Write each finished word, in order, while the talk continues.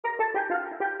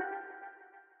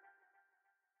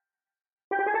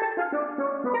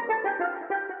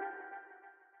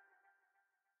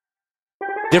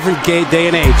Different day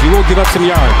and age. You will give up some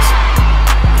yards.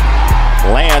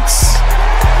 Lance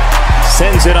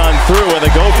sends it on through, and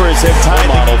the Gophers have tied the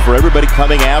model for everybody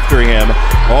coming after him,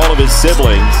 all of his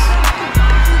siblings.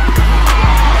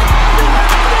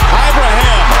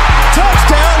 Abraham,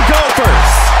 touchdown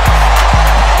Gophers!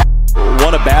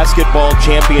 Won a basketball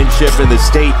championship in the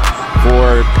state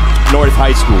for North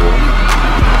High School,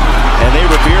 and they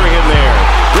revere him there.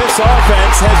 This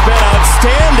offense has been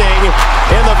outstanding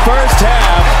in the first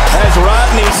half as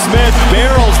Rodney Smith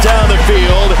barrels down the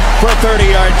field for a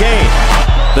 30-yard gain.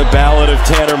 The ballad of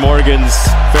Tanner Morgan's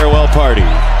farewell party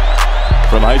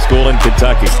from high school in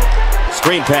Kentucky.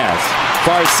 Screen pass,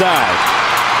 far side.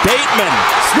 Bateman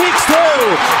sneaks through.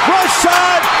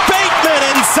 Rashad Bateman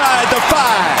inside the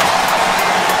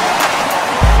 5.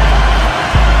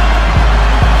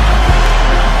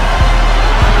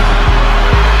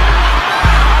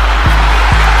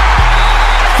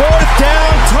 Fourth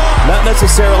down, not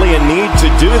necessarily a need to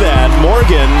do that.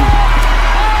 Morgan,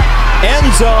 end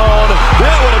zone.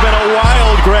 That would have been a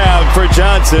wild grab for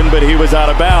Johnson, but he was out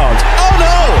of bounds. Oh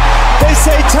no! They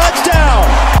say touchdown!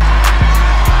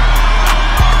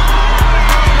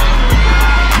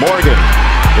 Morgan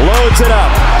loads it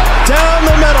up. Down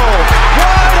the middle.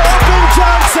 Wide open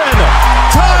Johnson.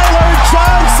 Tyler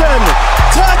Johnson.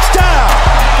 Touchdown!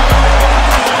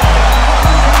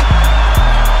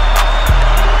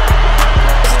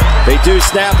 They do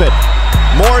snap it.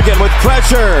 Morgan with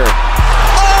pressure.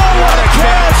 Oh, what a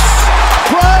catch!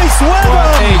 Bryce with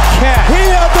What him. a catch! He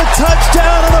had the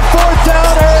touchdown on the 4th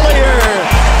down earlier.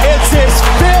 It's his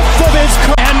 5th of his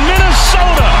career. And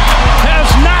Minnesota has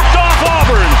knocked off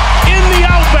Auburn in the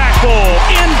Outback Bowl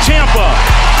in Tampa.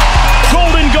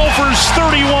 Golden Gophers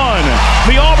 31,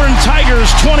 the Auburn Tigers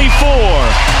 24.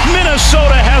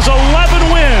 Minnesota has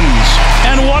 11 wins,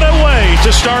 and what a way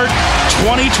to start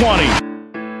 2020.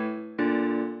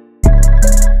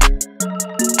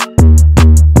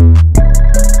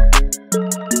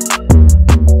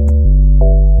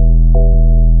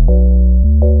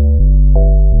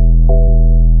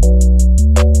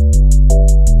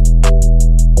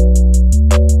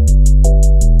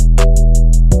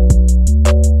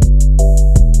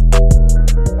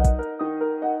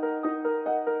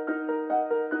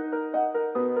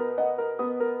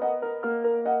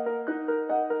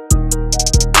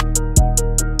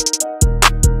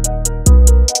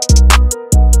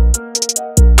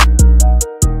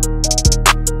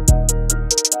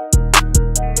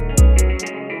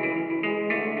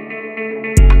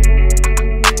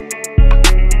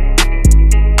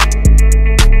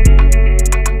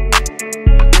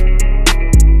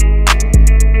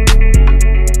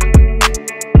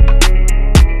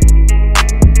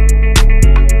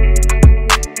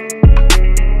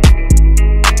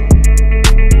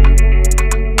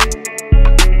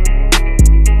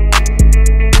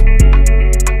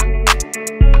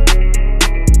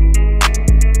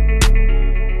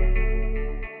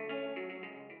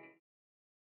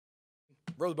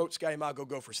 Row the boat, Scotty Ma, go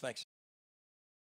Gophers. Thanks.